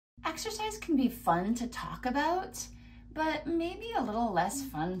Exercise can be fun to talk about, but maybe a little less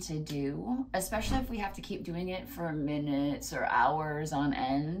fun to do, especially if we have to keep doing it for minutes or hours on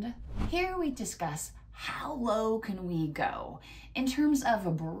end. Here we discuss how low can we go in terms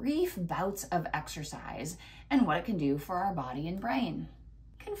of brief bouts of exercise and what it can do for our body and brain.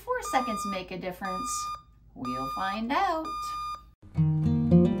 Can 4 seconds make a difference? We'll find out.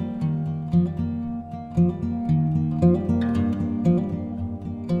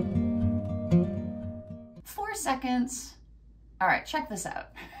 Seconds. All right, check this out.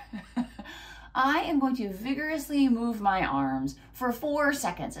 I am going to vigorously move my arms for 4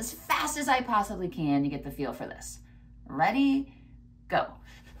 seconds, as fast as I possibly can to get the feel for this. Ready? Go.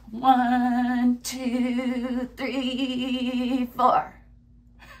 1, 2, 3, 4.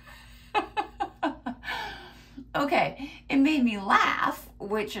 Okay, it made me laugh,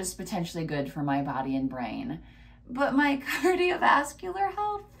 which is potentially good for my body and brain, but my cardiovascular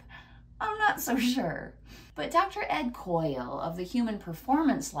health, I'm not so sure. But Dr. Ed Coyle of the Human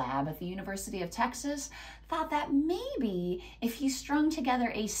Performance Lab at the University of Texas thought that maybe if he strung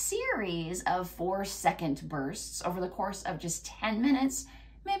together a series of 4-second bursts over the course of just 10 minutes,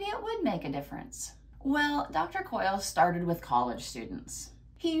 maybe it would make a difference. Well, Dr. Coyle started with college students.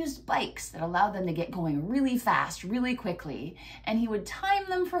 He used bikes that allowed them to get going really fast, really quickly, and he would time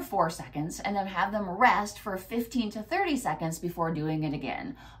them for 4 seconds and then have them rest for 15 to 30 seconds before doing it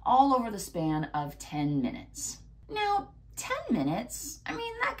again, all over the span of 10 minutes. Now, 10 minutes, I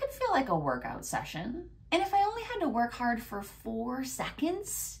mean, that could feel like a workout session. And if I only had to work hard for 4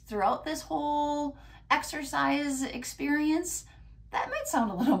 seconds throughout this whole exercise experience, that might sound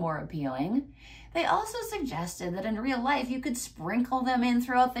a little more appealing. They also suggested that in real life, you could sprinkle them in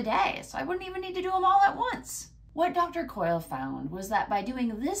throughout the day, so I wouldn't even need to do them all at once. What Dr. Coyle found was that by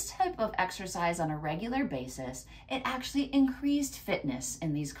doing this type of exercise on a regular basis, it actually increased fitness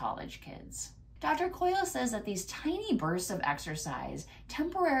in these college kids. Dr. Coyle says that these tiny bursts of exercise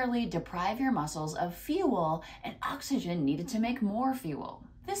temporarily deprive your muscles of fuel and oxygen needed to make more fuel.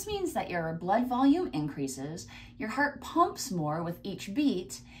 This means that your blood volume increases, your heart pumps more with each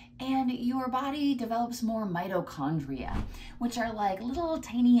beat, and your body develops more mitochondria, which are like little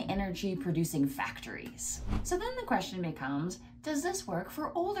tiny energy producing factories. So then the question becomes, does this work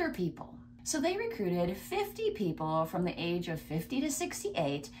for older people? So they recruited 50 people from the age of 50 to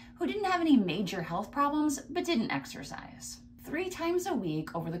 68 who didn't have any major health problems but didn't exercise. 3 times a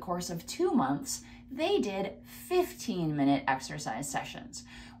week over the course of 2 months, they did 15-minute exercise sessions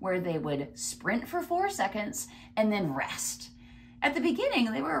where they would sprint for 4 seconds and then rest. At the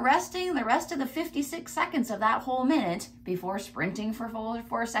beginning, they were resting the rest of the 56 seconds of that whole minute before sprinting for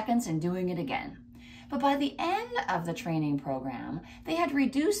 4 seconds and doing it again. But by the end of the training program, they had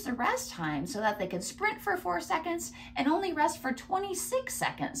reduced the rest time so that they could sprint for 4 seconds and only rest for 26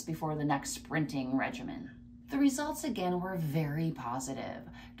 seconds before the next sprinting regimen. The results again were very positive.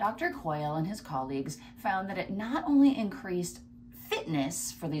 Dr. Coyle and his colleagues found that it not only increased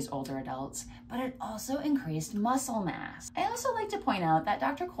fitness for these older adults, but it also increased muscle mass. I also like to point out that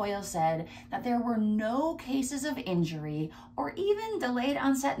Dr. Coyle said that there were no cases of injury or even delayed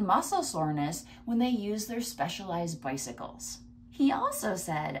onset muscle soreness when they used their specialized bicycles. He also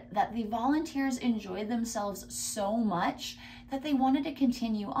said that the volunteers enjoyed themselves so much that they wanted to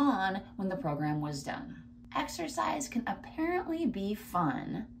continue on when the program was done. Exercise can apparently be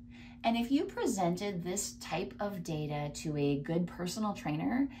fun, and if you presented this type of data to a good personal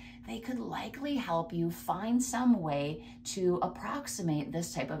trainer, they could likely help you find some way to approximate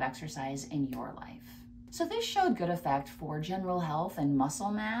this type of exercise in your life. So this showed good effect for general health and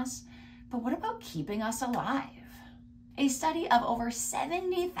muscle mass, but what about keeping us alive? A study of over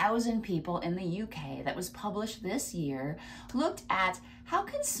 70,000 people in the UK that was published this year looked at how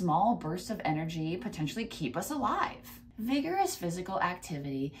can small bursts of energy potentially keep us alive. Vigorous physical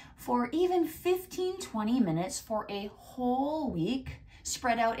activity for even 15-20 minutes for a whole week,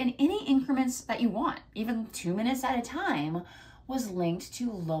 spread out in any increments that you want, even 2 minutes at a time, was linked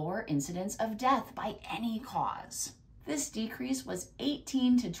to lower incidence of death by any cause. This decrease was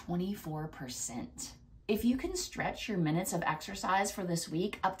 18 to 24%. If you can stretch your minutes of exercise for this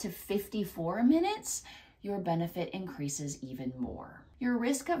week up to 54 minutes, your benefit increases even more. Your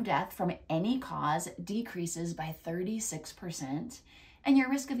risk of death from any cause decreases by 36%, and your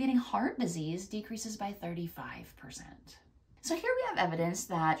risk of getting heart disease decreases by 35%. So here we have evidence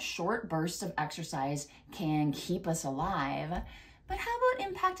that short bursts of exercise can keep us alive, but how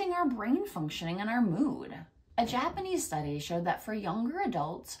about impacting our brain functioning and our mood? A Japanese study showed that for younger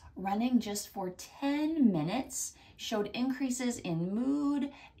adults, running just for 10 minutes showed increases in mood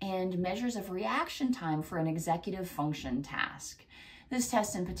and measures of reaction time for an executive function task. This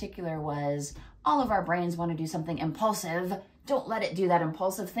test in particular was, all of our brains want to do something impulsive. Don't let it do that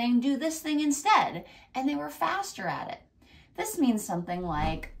impulsive thing, do this thing instead. And they were faster at it. This means something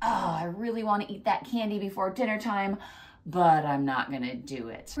like, oh, I really want to eat that candy before dinner time, but I'm not going to do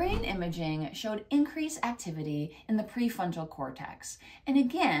it. Brain imaging showed increased activity in the prefrontal cortex. And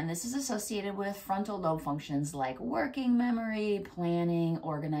again, this is associated with frontal lobe functions like working memory, planning,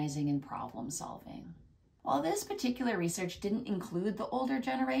 organizing, and problem solving. While this particular research didn't include the older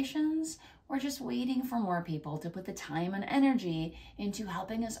generations, we're just waiting for more people to put the time and energy into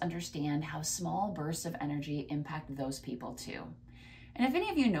helping us understand how small bursts of energy impact those people too. And if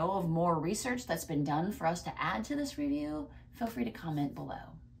any of you know of more research that's been done for us to add to this review, feel free to comment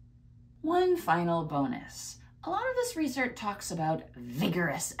below. One final bonus. A lot of this research talks about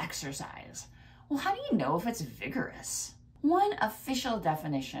vigorous exercise. Well, how do you know if it's vigorous? One official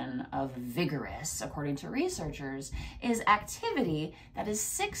definition of vigorous, according to researchers, is activity that is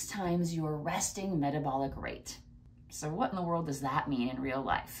 6 times your resting metabolic rate. So what in the world does that mean in real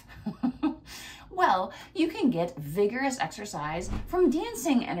life? Well, you can get vigorous exercise from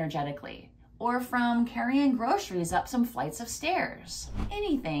dancing energetically or from carrying groceries up some flights of stairs.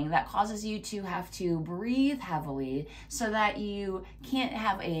 Anything that causes you to have to breathe heavily so that you can't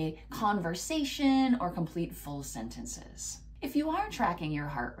have a conversation or complete full sentences. If you are tracking your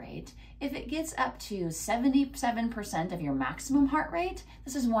heart rate, if it gets up to 77% of your maximum heart rate,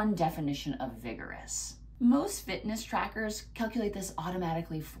 this is one definition of vigorous. Most fitness trackers calculate this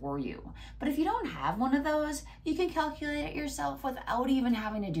automatically for you, but if you don't have one of those, you can calculate it yourself without even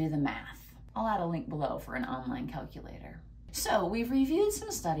having to do the math. I'll add a link below for an online calculator. So we've reviewed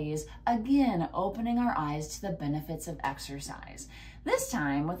some studies, again opening our eyes to the benefits of exercise. This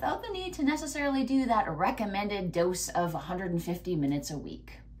time without the need to necessarily do that recommended dose of 150 minutes a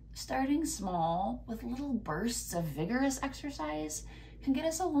week. Starting small with little bursts of vigorous exercise can get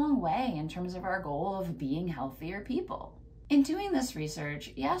us a long way in terms of our goal of being healthier people. In doing this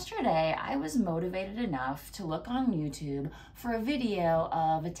research, yesterday I was motivated enough to look on YouTube for a video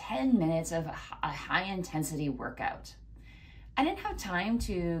of 10 minutes of a high-intensity workout. I didn't have time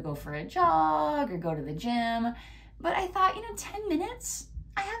to go for a jog or go to the gym, but I thought, 10 minutes?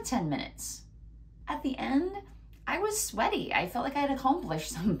 I have 10 minutes. At the end, I was sweaty. I felt like I had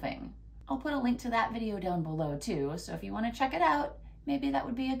accomplished something. I'll put a link to that video down below too, so if you want to check it out, maybe that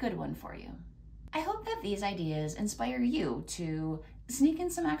would be a good one for you. I hope that these ideas inspire you to sneak in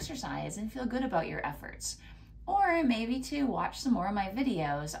some exercise and feel good about your efforts. Or maybe to watch some more of my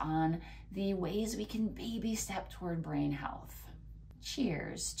videos on the ways we can baby step toward brain health.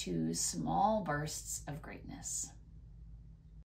 Cheers to small bursts of greatness.